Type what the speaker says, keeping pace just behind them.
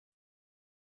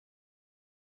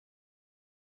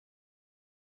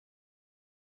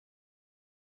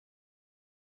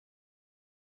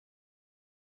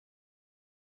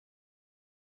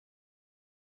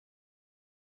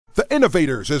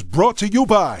Innovators is brought to you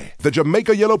by the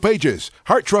Jamaica Yellow Pages,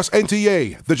 Heart Trust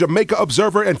NTA, the Jamaica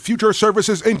Observer and Future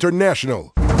Services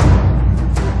International.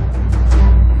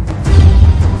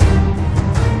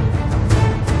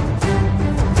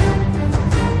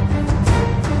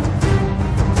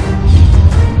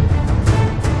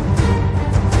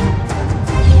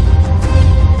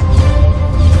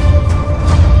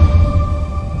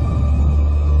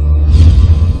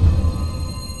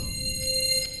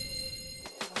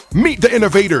 Meet the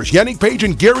Innovators, Yannick Page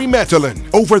and Gary Matalin.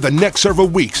 Over the next several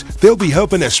weeks, they'll be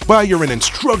helping aspiring and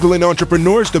struggling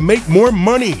entrepreneurs to make more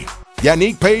money.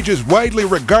 Yannick Page is widely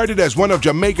regarded as one of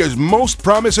Jamaica's most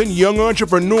promising young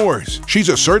entrepreneurs. She's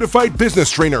a certified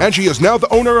business trainer, and she is now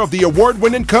the owner of the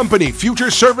award-winning company Future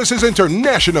Services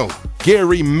International.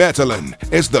 Gary Matalin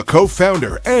is the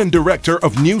co-founder and director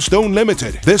of Newstone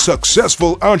Limited. This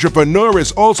successful entrepreneur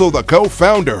is also the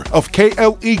co-founder of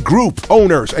KLE Group,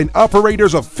 owners and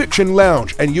operators of Fiction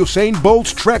Lounge and Usain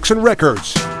Bolt's Tracks and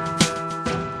Records.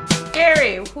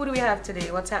 Gary, who do we have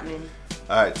today? What's happening?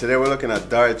 Alright, today we're looking at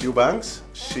Dorrette Ubanks.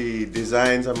 She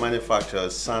designs and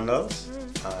manufactures sandals,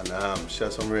 and she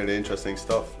has some really interesting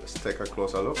stuff. Let's take a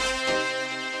closer look.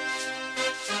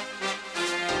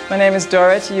 My name is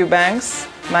Dorrette Ubanks,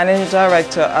 Managing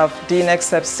Director of Dean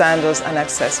Accepts Sandals and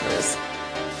Accessories.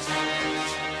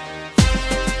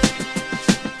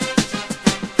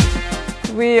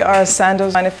 We are a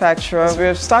sandals manufacturer.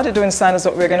 We've started doing sandals,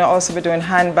 but we're going to also be doing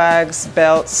handbags,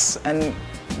 belts, and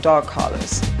dog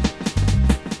collars.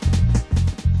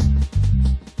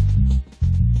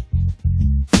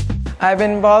 I've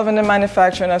been involved in the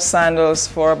manufacturing of sandals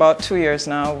for about 2 years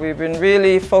now. We've been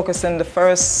really focusing the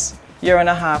first year and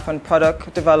a half on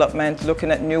product development,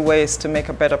 looking at new ways to make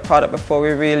a better product before we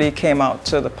really came out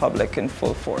to the public in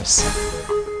full force.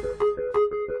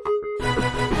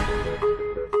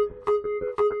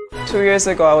 2 years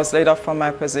ago, I was laid off from my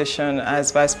position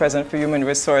as Vice President for Human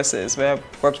Resources, where I've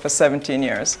worked for 17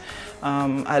 years.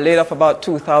 I laid off about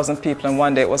 2,000 people, and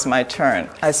one day it was my turn.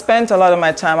 I spent a lot of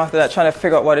my time after that trying to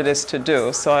figure out what it is to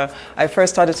do. So I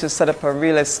first started to set up a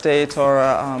real estate or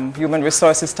a human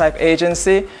resources type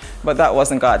agency, but that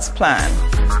wasn't God's plan.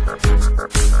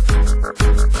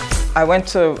 I went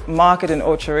to market in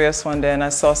Ocho Rios one day and I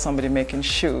saw somebody making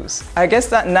shoes. I guess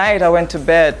that night I went to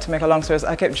bed, to make a long story,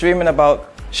 I kept dreaming about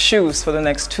shoes for the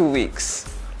next 2 weeks.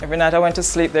 Every night I went to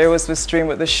sleep, there was this dream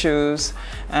with the shoes,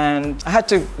 and I had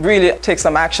to really take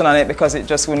some action on it because it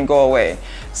just wouldn't go away.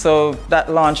 So that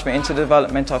launched me into the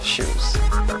development of shoes.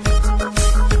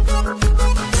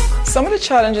 Some of the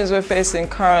challenges we're facing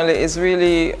currently is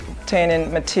really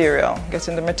obtaining material,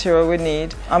 getting the material we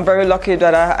need. I'm very lucky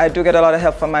that I do get a lot of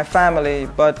help from my family,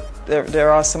 but there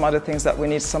are some other things that we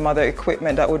need, some other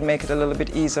equipment that would make it a little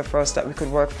bit easier for us, that we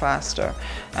could work faster.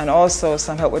 And also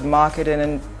some help with marketing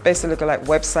and basically like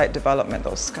website development,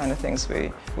 those kind of things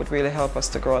would really help us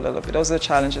to grow a little bit. Those are the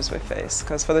challenges we face,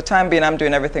 because for the time being I'm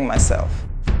doing everything myself.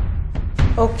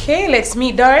 Okay, let's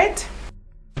meet Dorrette.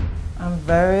 I'm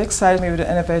very excited to meet with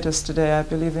the Innovators today. I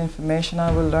believe the information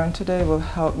I will learn today will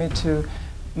help me to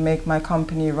make my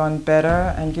company run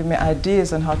better and give me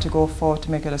ideas on how to go forward to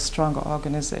make it a stronger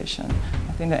organization.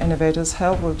 I think the Innovators'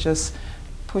 help will just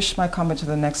push my company to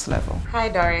the next level. Hi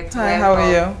Dorrette. Hi, how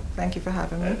are you? Thank you for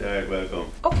having me. Hi Dorrette,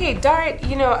 welcome. Okay, Dorrette,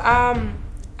 you know,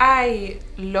 I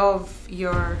love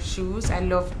your shoes. I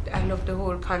love the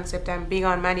whole concept. I'm big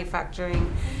on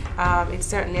manufacturing. It's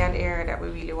certainly an area that we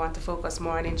really want to focus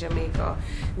more on in Jamaica.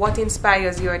 What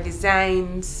inspires your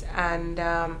designs, and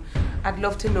I'd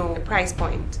love to know the price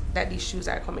point that these shoes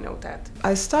are coming out at.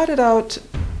 I started out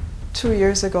 2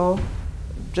 years ago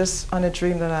just on a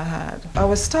dream that I had.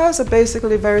 Our styles are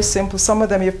basically very simple. Some of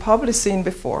them you've probably seen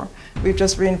before. We've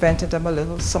just reinvented them a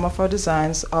little. Some of our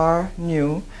designs are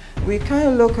new. We kind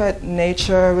of look at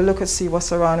nature, we look at see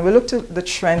what's around, we look to the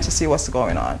trend to see what's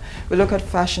going on. We look at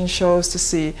fashion shows to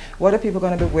see what are people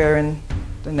going to be wearing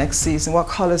the next season, what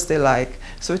colors they like.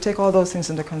 So we take all those things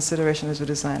into consideration as we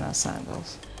design our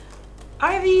sandals.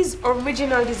 Are these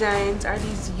original designs? Are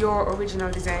these your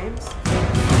original designs?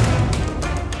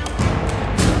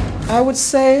 I would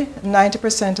say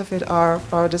 90% of it are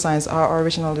our designs, are our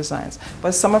original designs.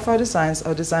 But some of our designs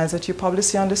are designs that you probably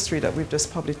see on the street that we've just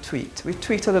probably tweaked. We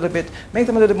tweaked a little bit, make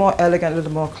them a little more elegant, a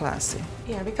little more classy.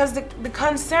 Yeah, because the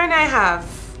concern I have,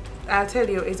 I'll tell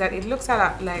you, is that it looks a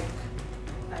lot like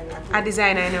a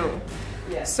design I know.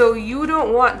 Yeah. So you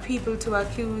don't want people to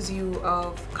accuse you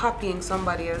of copying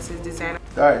somebody else's design.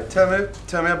 All right, tell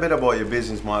me a bit about your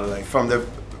business model. Like from the,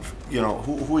 you know,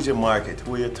 who's your market?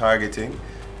 Who you're targeting?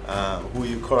 Who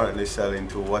you currently selling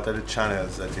to? What are the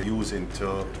channels that you're using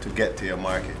to get to your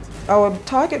market? Our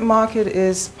target market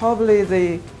is probably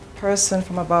the person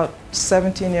from about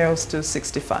 17 years to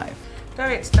 65.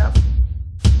 Dorrette, stop.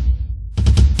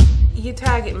 Your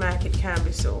target market can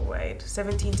be so wide,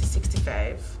 17 to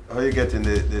 65. How are you getting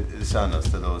the sandals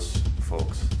to those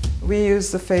folks? We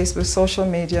use the Facebook, social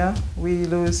media. We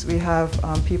have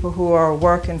people who are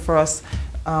working for us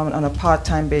on a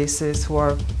part-time basis who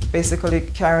are basically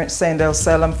saying they'll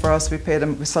sell them for us. We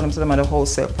sell them to them at a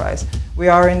wholesale price. We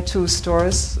are in 2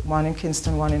 stores, one in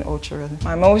Kingston, one in Ocho.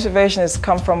 My motivation has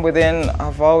come from within.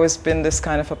 I've always been this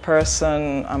kind of a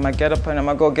person. I'm a get-up and I'm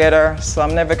a go-getter, so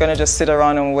I'm never going to just sit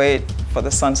around and wait for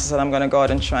the sun to set. I'm going to go out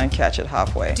and try and catch it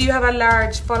halfway. Do you have a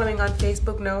large following on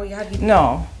Facebook? No,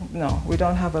 No, we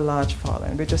don't have a large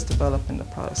following. We're just developing the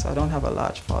product, so I don't have a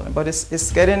large following. But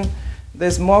it's getting,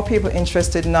 there's more people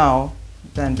interested now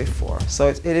than before, so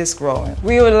it is growing.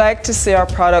 We would like to see our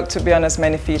product to be on as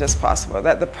many feet as possible,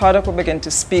 that the product will begin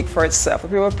to speak for itself.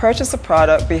 People will purchase the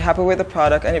product, be happy with the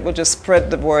product, and it will just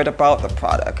spread the word about the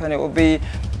product, and it will be,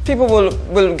 people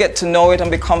will get to know it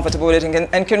and be comfortable with it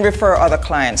and can refer other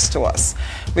clients to us.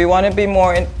 We want to be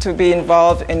to be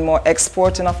involved in more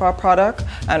exporting of our product,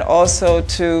 and also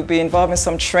to be involved in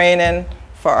some training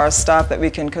for our staff that we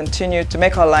can continue to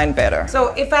make our line better. So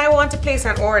if I want to place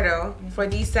an order for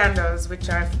these sandals,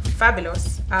 which are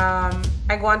fabulous, I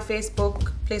go on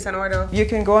Facebook, place an order. You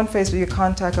can go on Facebook, you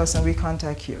contact us and we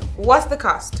contact you. What's the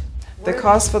cost? The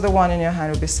cost for the one in your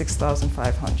hand will be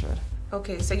 $6,500.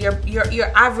 Okay, so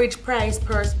your average price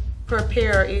per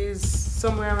pair is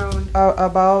somewhere around?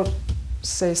 About,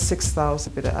 say, $6,000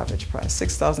 would be the average price.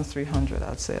 $6,300,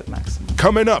 I'd say at maximum.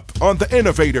 Coming up on The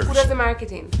Innovators. Who does the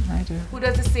marketing? I do. Who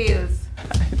does the sales?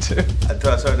 I do. And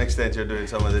to a certain extent, you're doing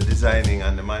some of the designing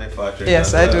and the manufacturing.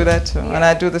 Yes, I do that too. Yeah. And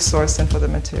I do the sourcing for the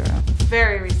material.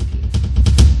 Very risky.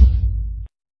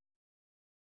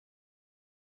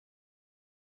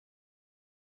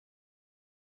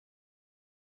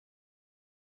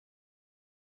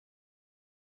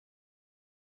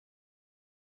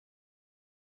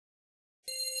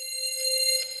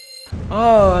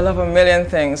 Oh, I love a million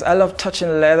things. I love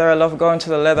touching leather. I love going to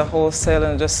the leather wholesale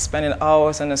and just spending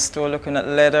hours in the store looking at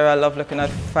leather. I love looking at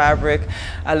fabric.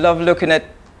 I love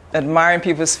admiring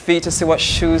people's feet to see what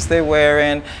shoes they're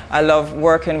wearing. I love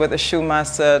working with a shoe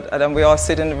master, and then we all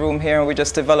sit in the room here and we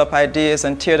just develop ideas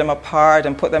and tear them apart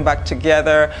and put them back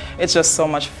together. It's just so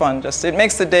much fun. It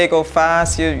makes the day go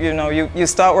fast. You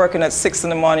start working at 6 in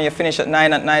the morning, you finish at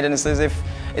 9 at night, and it's as if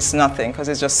it's nothing, because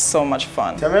it's just so much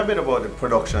fun. Tell me a bit about the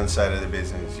production side of the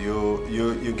business.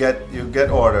 You get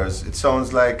orders. It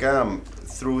sounds like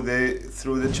through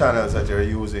the channels that you're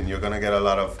using, you're gonna get a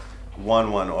lot of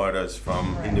one-on-one orders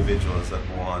from individuals that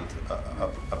want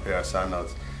a pair of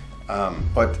sandals.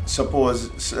 But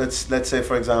suppose, let's say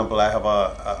for example, I have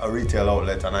a retail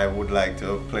outlet and I would like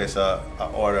to place an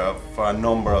order for a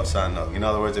number of sandals. In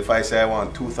other words, if I say I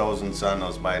want 2,000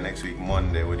 sandals by next week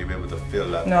Monday, would you be able to fill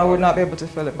that? No, I would not be able to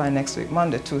fill it by next week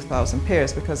Monday, 2,000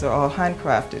 pairs, because they're all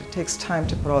handcrafted. It takes time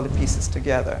to put all the pieces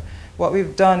together. What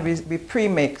we've done, we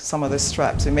pre-make some of the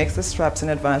straps. We make the straps in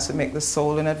advance, we make the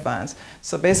sole in advance.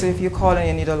 So basically, if you call and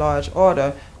you need a large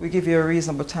order, we give you a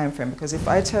reasonable time frame, because if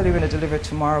I tell you we're going to deliver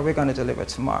tomorrow, we're going to deliver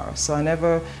tomorrow. So I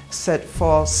never set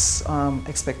false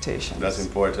expectations. That's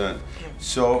important.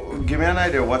 So give me an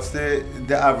idea, what's the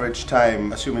average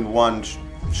time, assuming one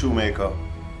shoemaker,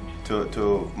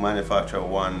 to manufacture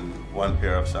one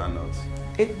pair of sandals?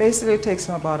 It basically takes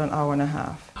them about an hour and a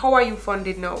half. How are you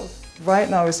funded now?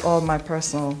 Right now it's all my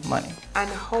personal money. And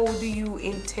how do you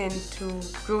intend to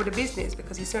grow the business?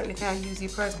 Because you certainly can't use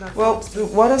your personal Well,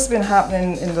 funds. what has been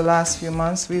happening in the last few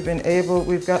months, we've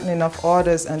gotten enough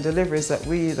orders and deliveries that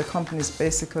the company is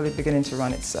basically beginning to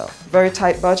run itself. Very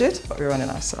tight budget, but we're running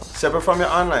ourselves. Separate from your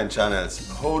online channels,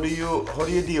 how do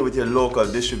you deal with your local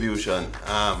distribution?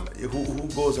 Who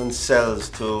goes and sells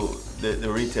to the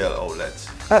retail outlets?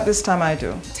 At this time I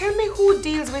do. Tell me who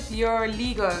deals with your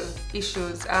legal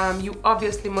issues. You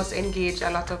obviously must engage a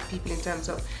lot of people in terms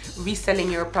of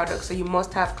reselling your product, so you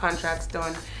must have contracts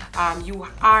done. You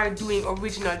are doing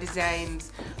original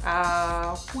designs.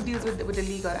 Who deals with the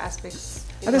legal aspects?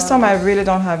 At this time I really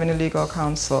don't have any legal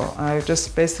counsel. I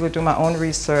just basically do my own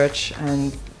research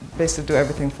and basically do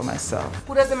everything for myself.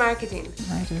 Who does the marketing?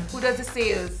 I do. Who does the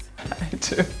sales? I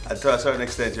do. And to a certain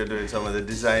extent, you're doing some of the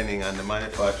designing and the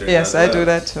manufacturing. Yes, I do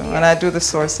that too. Yeah. And I do the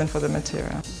sourcing for the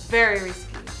material. Very risky.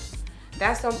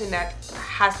 That's something that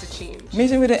has to change.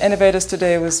 Meeting with the innovators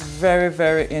today was very,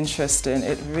 very interesting.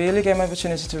 It really gave me an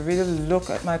opportunity to really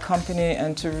look at my company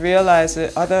and to realize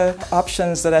the other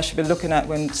options that I should be looking at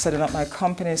when setting up my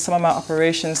company. Some of my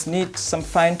operations need some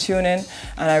fine-tuning,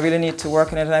 and I really need to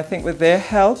work on it. And I think with their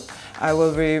help, I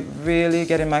will be really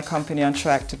getting my company on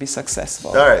track to be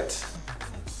successful. All right.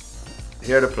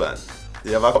 Here's the plan.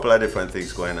 You have a couple of different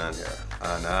things going on here,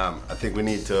 and I think we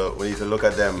need to look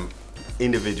at them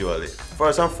individually.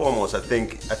 First and foremost, I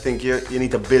think you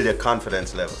need to build your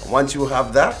confidence level. Once you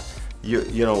have that,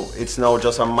 you know, it's now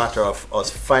just a matter of us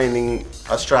finding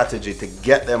a strategy to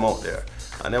get them out there.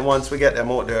 And then once we get them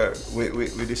out there,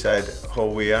 we decide how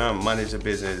we manage the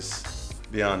business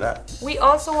beyond that. We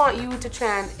also want you to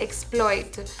try and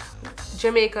exploit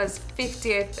Jamaica's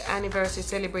 50th anniversary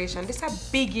celebration. This is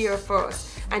a big year for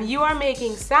us, and you are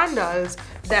making sandals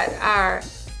that are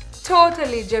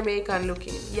totally Jamaican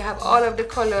looking. You have all of the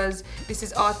colors. This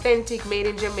is authentic, made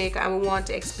in Jamaica, and we want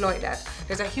to exploit that.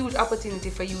 There's a huge opportunity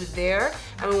for you there,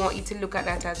 and we want you to look at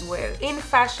that as well. In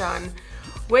fashion,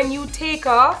 when you take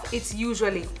off, it's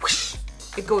usually whoosh,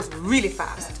 it goes really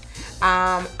fast.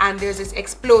 And there's this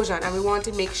explosion, and we want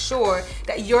to make sure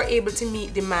that you're able to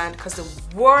meet demand, because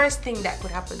the worst thing that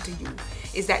could happen to you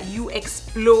is that you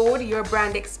explode, your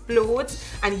brand explodes,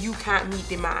 and you can't meet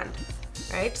demand,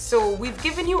 right? So we've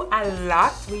given you a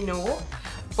lot, we know,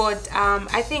 but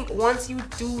I think once you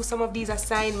do some of these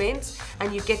assignments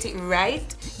and you get it right,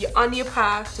 you're on your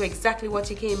path to exactly what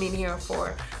you came in here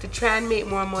for, to try and make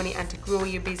more money and to grow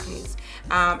your business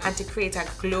and to create a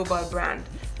global brand,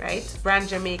 right? Brand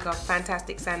Jamaica,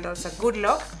 fantastic sandals. So good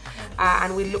luck,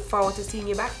 and we look forward to seeing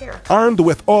you back here. Armed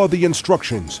with all the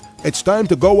instructions, it's time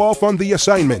to go off on the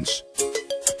assignments.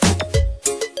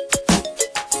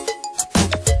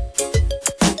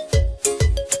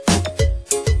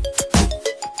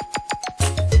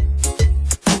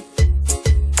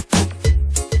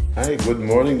 Hi, good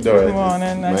morning, Dorrette. Good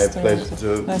morning. Nice It's my pleasure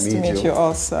to meet you.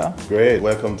 Also. Great.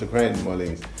 Welcome to Crane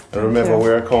Mullings. And remember,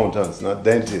 we're accountants, not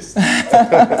dentists.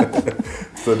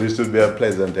 So this should be a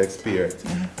pleasant experience.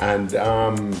 And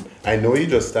I know you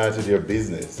just started your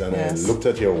business, and yes. I looked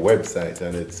at your website,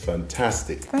 and it's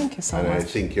fantastic. Thank you so much. And I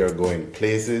think you're going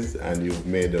places, and you've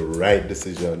made the right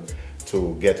decision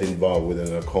to get involved with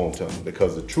an accountant.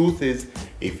 Because the truth is,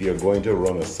 if you're going to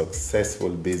run a successful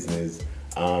business,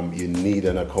 you need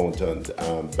an accountant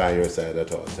by your side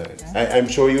at all times. I'm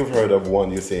sure you've heard of one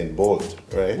Usain Bolt,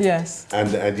 right? Yes.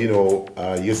 And you know,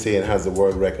 Usain has the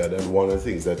world record, and one of the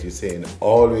things that Usain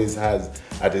always has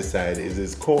at his side is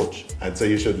his coach. And so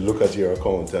you should look at your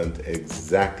accountant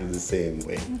exactly the same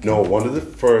way. Okay. Now, one of the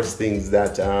first things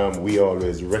that we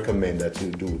always recommend that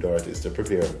you do, Dorrette, is to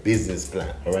prepare a business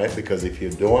plan, all right? Because if you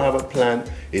don't have a plan,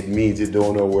 it means you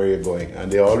don't know where you're going. And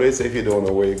they always say if you don't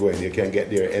know where you're going, you can't get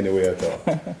there anyway at all.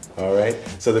 All right,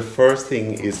 so the first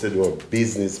thing is to do a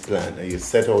business plan, and you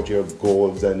set out your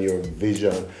goals and your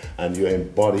vision, and you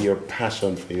embody your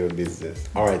passion for your business.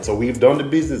 All right, so we've done the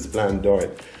business plan,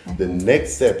 Dorrette. The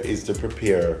next step is to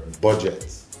prepare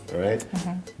budgets. All right,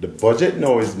 the budget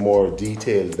now is more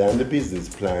detailed than the business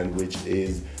plan, which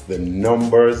is the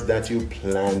numbers that you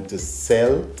plan to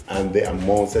sell and the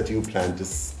amounts that you plan to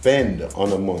spend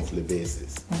on a monthly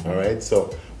basis. All right,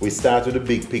 so we start with the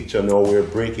big picture. Now we're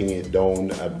breaking it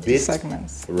down a bit.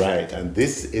 Segments. Right, and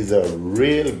this is a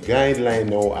real guideline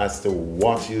now as to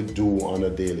what you do on a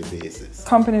daily basis.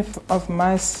 Company of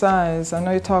my size, I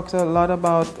know you talked a lot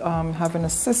about having a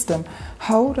system.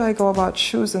 How would I go about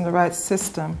choosing the right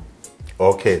system?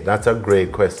 Okay, that's a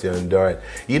great question, Dorrette.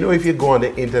 You know, if you go on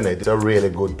the internet, it's a really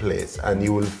good place, and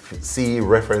you will see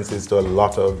references to a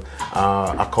lot of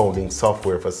accounting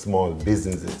software for small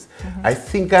businesses. I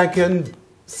think I can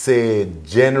say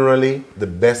generally the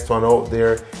best one out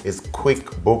there is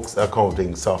QuickBooks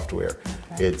accounting software.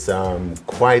 It's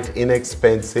quite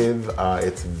inexpensive,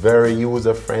 it's very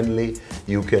user-friendly,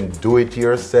 you can do it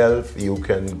yourself, you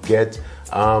can get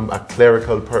a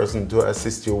clerical person to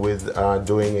assist you with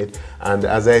doing it, and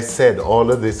as I said, all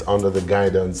of this under the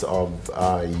guidance of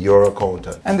your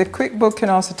accountant. And the QuickBook can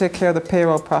also take care of the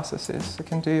payroll processes. You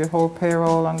can do your whole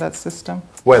payroll on that system.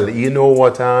 Well, you know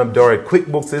what, Dorrette,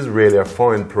 QuickBooks is really a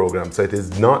foreign program, so it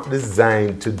is not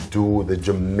designed to do the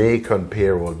Jamaican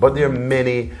payroll, but there are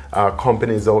many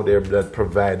companies out there that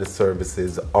provide the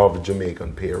services of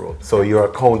Jamaican payroll. So your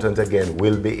accountant, again,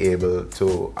 will be able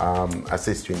to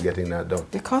assist you in getting that done.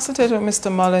 The consultation with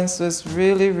Mr. Mullings was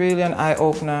really, really an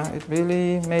eye-opener. It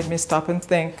really made me stop and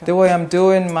think. The way I'm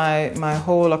doing my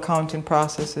whole accounting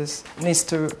processes needs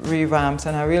to revamp,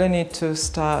 and I really need to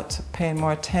start paying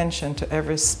more attention to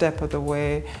every step of the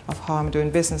way of how I'm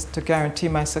doing business to guarantee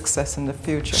my success in the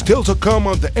future. Still to come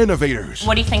on The Innovators.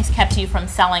 What do you think's kept you from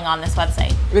selling on this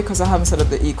website? Because I haven't set up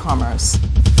the e-commerce.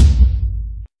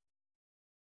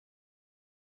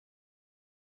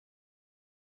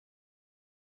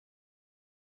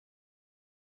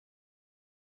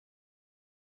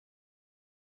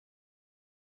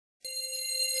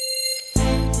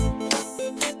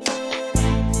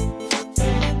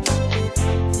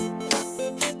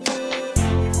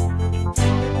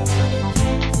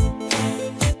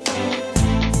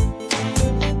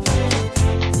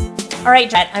 All right,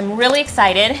 Jet, I'm really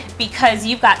excited because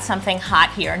you've got something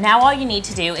hot here. Now all you need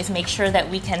to do is make sure that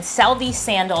we can sell these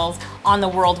sandals on the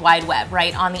World Wide Web,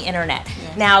 right, on the internet.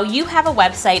 Yes. Now you have a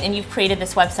website and you've created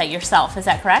this website yourself, is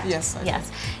that correct? Yes, I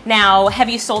Yes. Now, have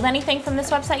you sold anything from this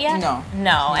website yet? No.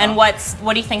 No. And what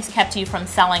do you think's kept you from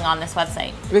selling on this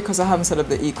website? Because I haven't set up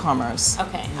the e-commerce.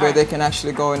 Okay. Where they can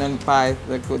actually go in and buy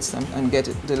the goods and get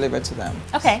it delivered to them.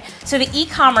 Okay, so the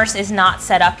e-commerce is not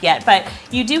set up yet, but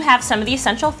you do have some of the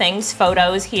essential things,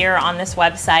 photos here on this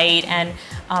website, and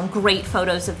great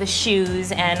photos of the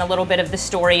shoes and a little bit of the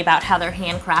story about how they're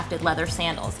handcrafted leather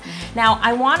sandals. Now,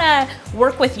 I want to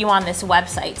work with you on this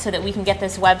website so that we can get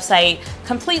this website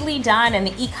completely done and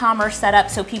the e-commerce set up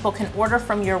so people can order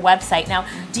from your website. Now,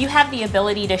 do you have the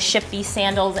ability to ship these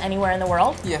sandals anywhere in the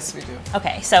world? Yes, we do.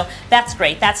 Okay, so that's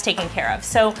great. That's taken care of.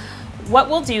 So what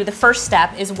we'll do, the first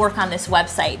step, is work on this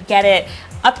website. Get it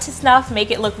up to snuff, make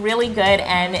it look really good,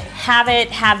 and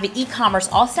have the e-commerce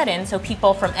all set in so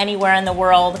people from anywhere in the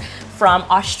world, from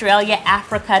Australia,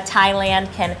 Africa,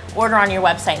 Thailand, can order on your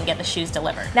website and get the shoes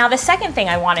delivered. Now, the second thing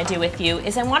I want to do with you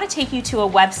is I want to take you to a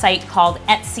website called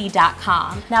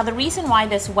Etsy.com. Now, the reason why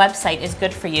this website is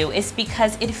good for you is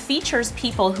because it features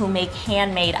people who make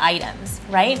handmade items,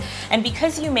 right? And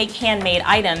because you make handmade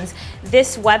items,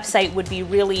 this website would be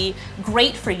really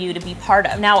great for you to be part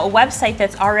of. Now, a website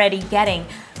that's already getting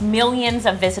millions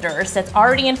of visitors, that's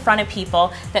already in front of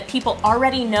people, that people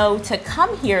already know to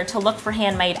come here to look for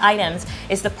handmade items,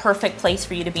 is the perfect place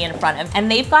for you to be in front of.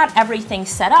 And they've got everything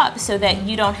set up so that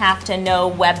you don't have to know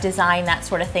web design, that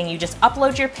sort of thing. You just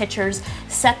upload your pictures,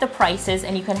 set the prices,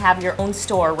 and you can have your own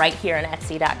store right here in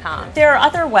Etsy.com. There are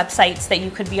other websites that you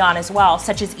could be on as well,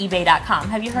 such as eBay.com.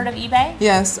 Have you heard of eBay?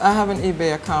 Yes, I have an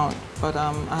eBay account, but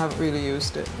I haven't really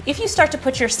used it. If you start to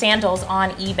put your sandals on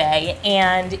eBay,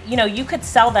 and you could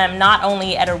sell them not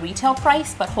only at a retail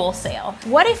price but wholesale.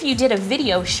 What if you did a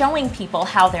video showing people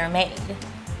how they're made?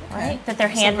 Right? That they're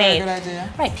handmade. That's a very good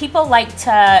idea. Right. People like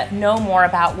to know more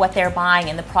about what they're buying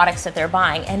and the products that they're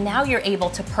buying, and now you're able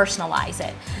to personalize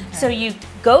it. Okay. So you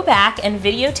go back and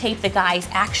videotape the guys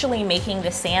actually making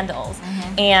the sandals,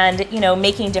 and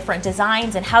making different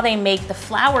designs and how they make the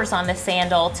flowers on the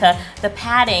sandal to the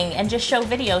padding, and just show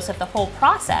videos of the whole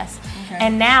process. Okay.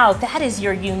 And now that is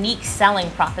your unique selling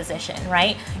proposition,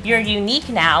 right? You're unique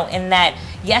now in that,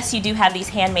 yes, you do have these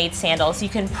handmade sandals. You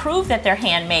can prove that they're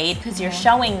handmade because you're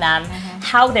showing them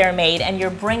how they're made, and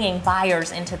you're bringing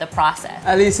buyers into the process.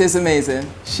 Alicia is amazing.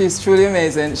 She's truly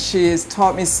amazing. She's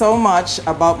taught me so much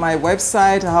about my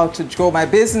website, how to grow my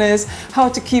business, how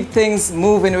to keep things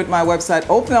moving with my website,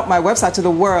 open up my website to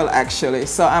the world, actually.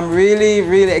 So I'm really,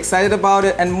 really excited about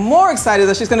it, and more excited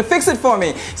that she's going to fix it for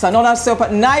me. So I don't have to stay up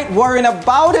at night worrying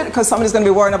about it, because somebody's going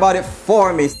to be worrying about it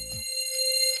for me.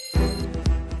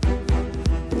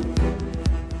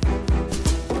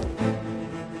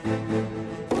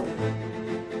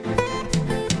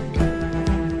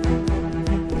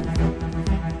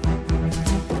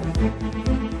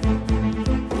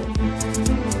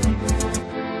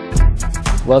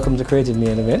 Welcome to Creative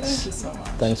Media Events. Thank you so much.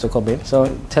 Thanks for coming. So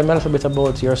tell me a little bit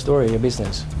about your story, your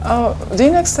business. The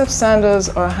Next Step sandals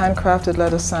are handcrafted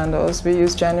leather sandals. We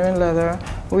use genuine leather.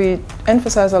 We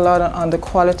emphasize a lot on the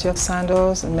quality of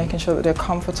sandals and making sure that they're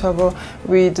comfortable.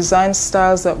 We design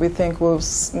styles that we think will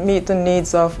meet the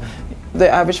needs of the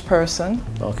average person.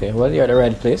 Okay, well, you're at the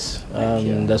right place.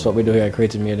 That's what we do here at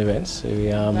Creative Media Events.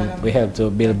 We help to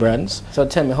build brands. So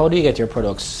tell me, how do you get your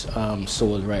products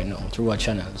sold right now? Through what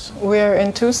channels? We're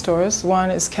in 2 stores. One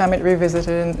is Camit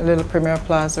Revisited in Little Premier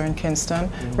Plaza in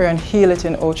Kingston. We're in Heelot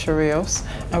in Ocho Rios.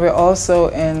 And we're also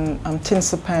in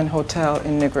Tinsapan Hotel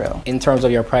in Negril. In terms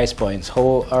of your price points,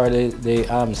 how are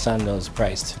the sandals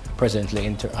priced presently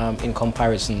in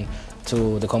comparison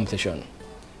to the competition?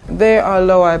 They are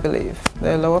low, I believe.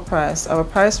 They're lower priced. Our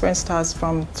price range starts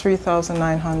from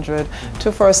 $3,900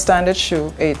 to, for a standard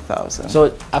shoe, $8,000.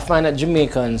 So I find that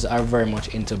Jamaicans are very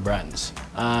much into brands,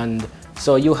 and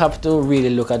so you have to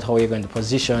really look at how you're going to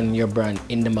position your brand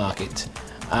in the market.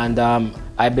 And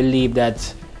I believe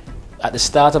that at the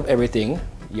start of everything,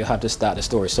 you have to start the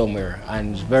story somewhere,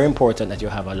 and it's very important that you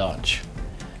have a launch.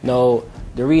 Now,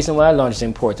 the reason why a launch is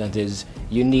important is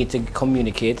you need to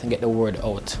communicate and get the word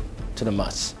out to the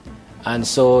mass. And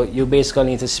so you basically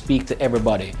need to speak to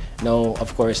everybody. Now,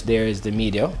 of course, there is the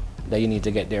media that you need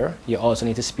to get there. You also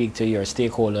need to speak to your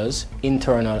stakeholders,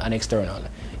 internal and external.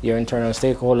 Your internal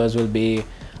stakeholders will be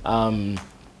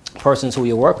persons who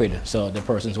you work with. So the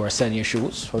persons who are selling your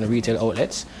shoes from the retail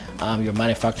outlets, your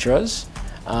manufacturers,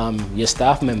 your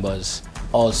staff members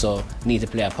also need to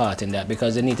play a part in that,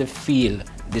 because they need to feel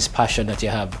this passion that you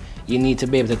have. You need to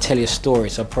be able to tell your story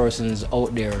so persons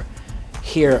out there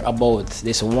hear about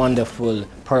this wonderful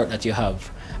product that you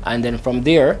have. And then from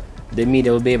there, the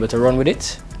media will be able to run with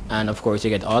it. And of course, you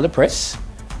get all the press.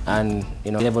 And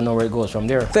you never know where it goes from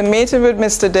there. The meeting with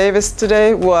Mr. Davis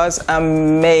today was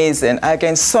amazing. I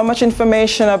gained so much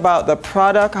information about the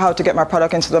product, how to get my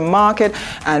product into the market,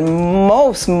 and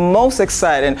most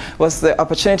exciting was the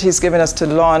opportunity he's given us to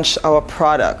launch our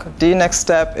product. The next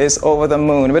step is over the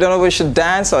moon. We don't know if we should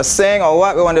dance or sing or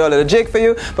what. We want to do a little jig for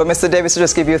you, but Mr. Davis will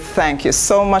just give you thank you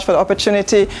so much for the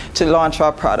opportunity to launch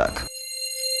our product.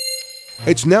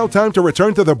 It's now time to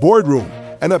return to the boardroom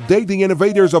and update the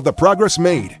innovators of the progress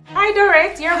made. Hi,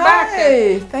 Dorrette, you're back.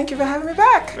 Hey, thank you for having me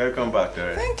back. Welcome back,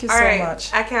 Dorrette. Thank you All so right,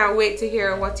 much. I can't wait to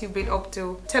hear what you've been up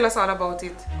to. Tell us all about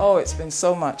it. Oh, it's been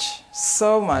so much,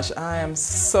 so much. I am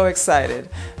so excited.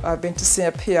 I've been to see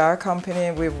a PR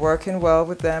company. We're working well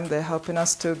with them. They're helping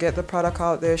us to get the product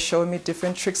out there, showing me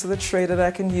different tricks of the trade that I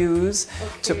can use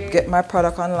to get my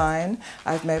product online.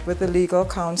 I've met with the legal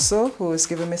counsel who is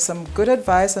giving me some good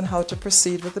advice on how to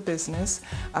proceed with the business.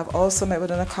 I've also met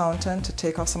with an accountant to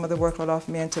take off some of the workload off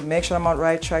me and to make sure I'm on the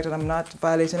right track, that I'm not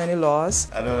violating any laws.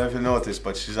 I don't know if you noticed,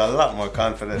 but she's a lot more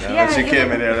confident than when she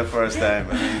came in here the first time.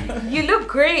 You look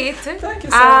great. Thank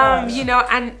you so much.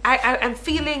 And I'm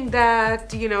feeling that,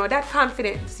 that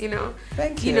confidence,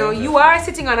 Thank you. You are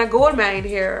sitting on a gold mine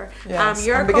here. Yes,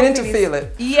 Your I'm beginning to company's- feel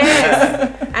it.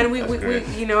 Yes. And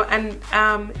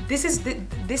this is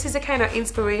the kind of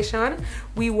inspiration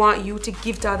we want you to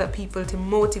give to other people to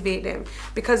motivate them,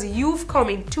 because you've come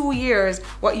in 2 years,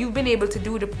 what you've been able to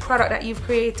do, the product that you've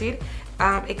created,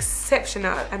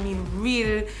 exceptional. I mean,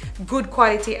 real good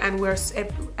quality, and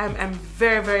I'm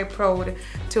very, very proud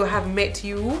to have met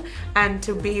you and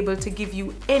to be able to give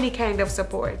you any kind of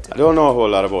support. I don't know a whole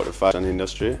lot about the fashion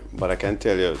industry, but I can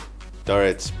tell you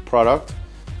Dorrette's product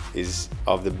is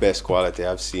of the best quality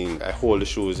I've seen. I hold the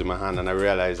shoes in my hand and I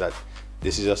realize that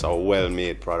this is just a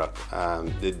well-made product.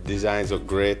 The designs look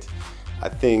great. I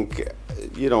think,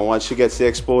 once she gets the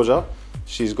exposure,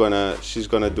 she's gonna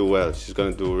do well. She's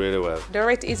gonna do really well.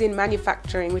 Dorrette is in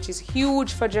manufacturing, which is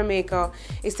huge for Jamaica.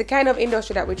 It's the kind of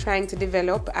industry that we're trying to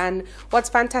develop, and what's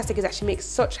fantastic is that she makes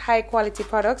such high quality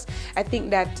products. I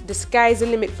think that the sky's the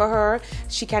limit for her.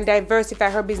 She can diversify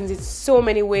her business in so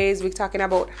many ways. We're talking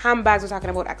about handbags, we're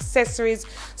talking about accessories.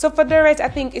 So for Dorrette, I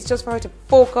think it's just for her to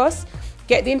focus,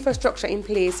 get the infrastructure in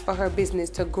place for her business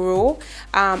to grow,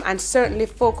 and certainly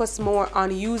focus more on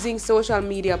using social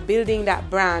media, building that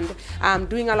brand,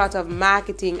 doing a lot of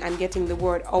marketing and getting the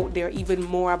word out there even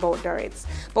more about Dorrette.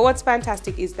 But what's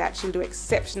fantastic is that she'll do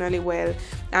exceptionally well,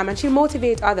 and she'll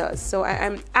motivate others. So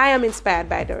I am inspired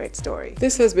by Dorrette's story.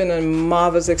 This has been a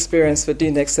marvelous experience for The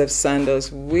Next Step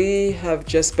Sandals. We have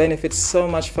just benefited so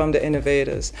much from the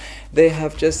innovators. They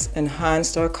have just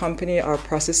enhanced our company. Our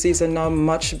processes are now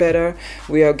much better.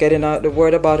 We are getting out, the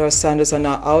word about our sandals are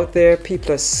now out there.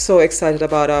 People are so excited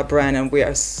about our brand, and we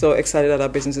are so excited that our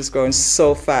business is growing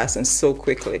so fast and so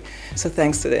quickly. So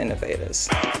thanks to the innovators.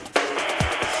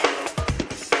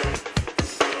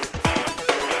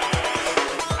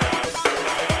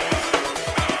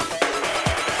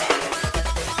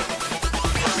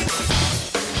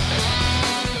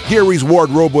 Gary's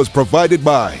wardrobe was provided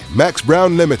by Max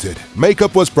Brown Limited.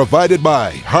 Makeup was provided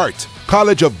by Hart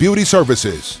College of Beauty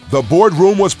Services. The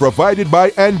boardroom was provided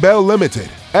by Anbel Limited.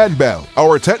 Anbel,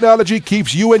 our technology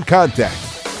keeps you in contact.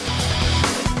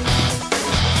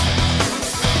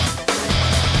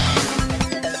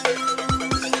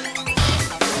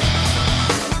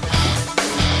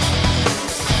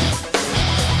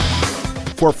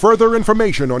 For further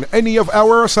information on any of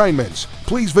our assignments,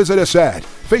 please visit us at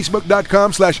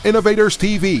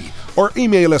facebook.com/innovatorstv or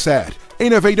email us at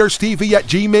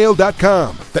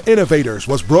innovatorstv@gmail.com. The Innovators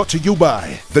was brought to you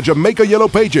by the Jamaica Yellow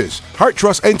Pages, Heart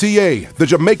Trust NTA, the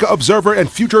Jamaica Observer and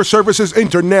Future Services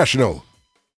International.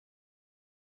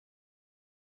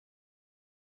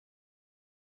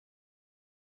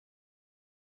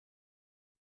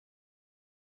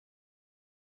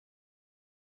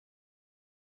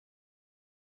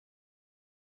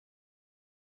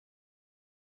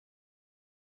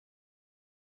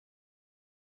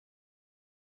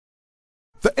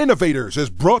 The Innovators is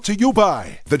brought to you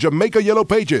by the Jamaica Yellow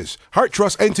Pages, Heart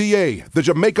Trust NTA, the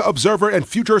Jamaica Observer and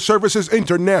Future Services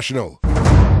International.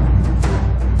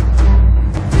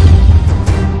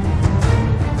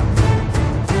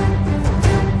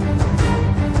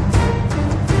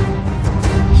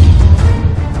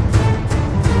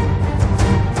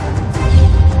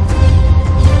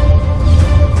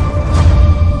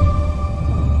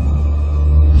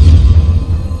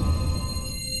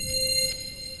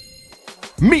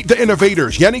 Meet the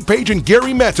innovators, Yannick Page and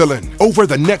Gary Matalin. Over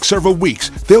the next several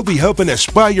weeks, they'll be helping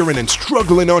aspiring and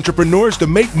struggling entrepreneurs to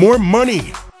make more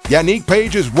money. Yannick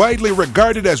Page is widely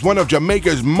regarded as one of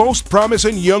Jamaica's most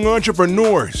promising young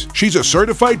entrepreneurs. She's a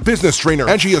certified business trainer,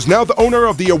 and she is now the owner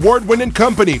of the award-winning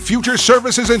company Future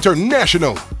Services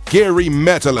International. Gary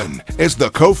Matalin is the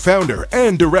co-founder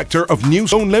and director of New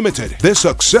Zone Limited. This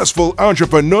successful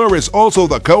entrepreneur is also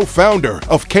the co-founder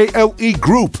of KLE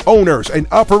Group, owners and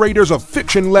operators of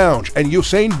Fiction Lounge and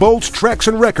Usain Bolt's Tracks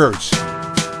and Records.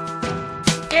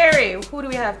 Gary, who do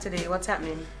we have today? What's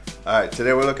happening? Alright,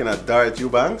 today we're looking at Dorrette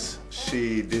Ubanks.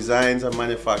 She designs and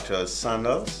manufactures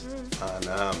sandals,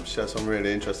 and she has some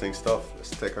really interesting stuff.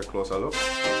 Let's take a closer look.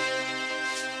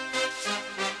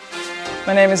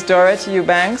 My name is Dorrette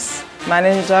Ubanks,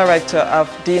 Managing Director of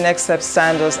Dean Accepts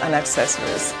Sandals and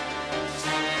Accessories.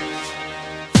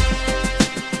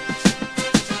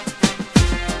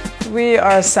 We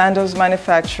are a sandals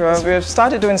manufacturer. We've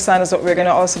started doing sandals, but we're going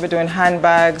to also be doing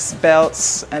handbags,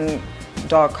 belts, and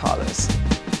dog collars.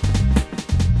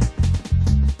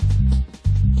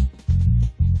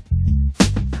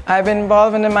 I've been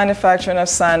involved in the manufacturing of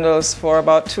sandals for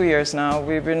about 2 years now.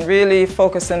 We've been really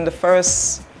focusing the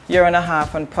first year and a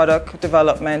half on product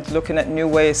development, looking at new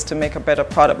ways to make a better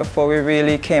product before we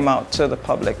really came out to the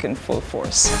public in full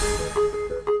force.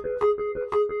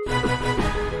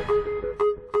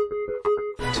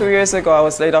 Two years ago, I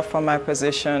was laid off from my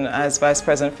position as Vice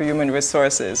President for Human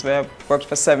Resources, where I've worked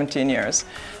for 17 years.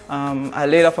 I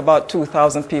laid off about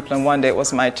 2,000 people, and one day it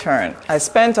was my turn. I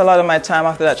spent a lot of my time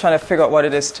after that trying to figure out what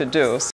it is to do.